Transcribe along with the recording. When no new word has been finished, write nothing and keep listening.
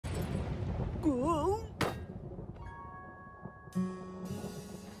I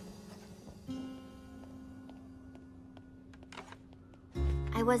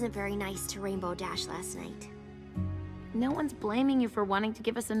wasn't very nice to Rainbow Dash last night. No one's blaming you for wanting to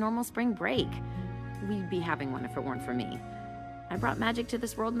give us a normal spring break. We'd be having one if it weren't for me. I brought magic to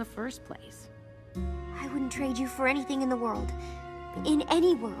this world in the first place. I wouldn't trade you for anything in the world. In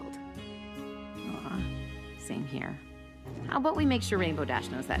any world. Aw, same here. How about we make sure Rainbow Dash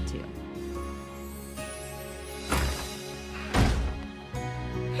knows that too?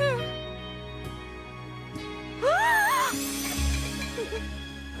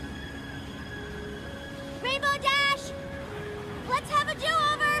 Rainbow Dash! Let's have a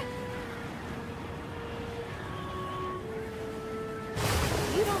do-over!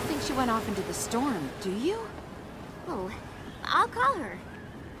 You don't think she went off into the storm, do you? Oh, I'll call her.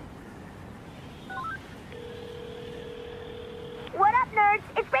 What up, nerds?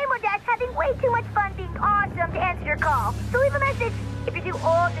 It's Rainbow Dash having way too much fun being awesome to answer your call. So leave a message if you're too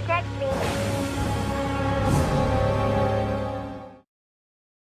old to text me.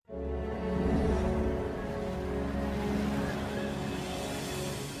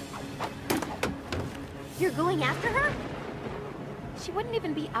 You're going after her? She wouldn't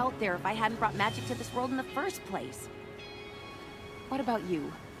even be out there if I hadn't brought magic to this world in the first place. What about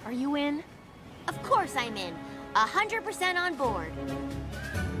you? Are you in? Of course I'm in. 100% on board.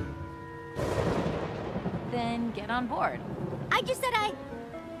 Then get on board. I just said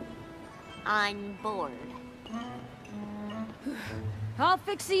on board. I'll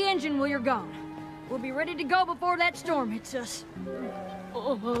fix the engine while you're gone. We'll be ready to go before that storm hits us.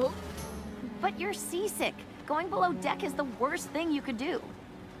 But you're seasick. Going below deck is the worst thing you could do.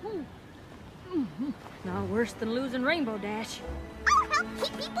 Not worse than losing Rainbow Dash. I'll help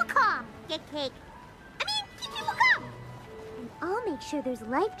keep people calm. Get cake. Keep people calm. And I'll make sure there's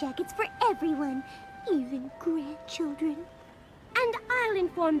life jackets for everyone, even grandchildren. And I'll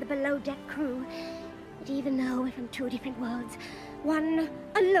inform the below deck crew that even though we're from two different worlds, one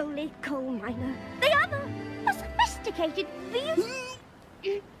a lowly coal miner, the other a sophisticated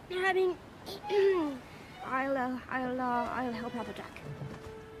I'll help out the Jack.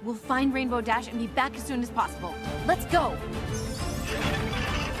 We'll find Rainbow Dash and be back as soon as possible. Let's go!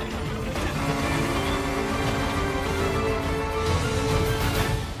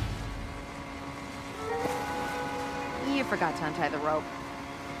 You forgot to untie the rope.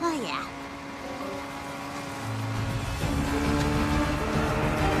 Oh yeah.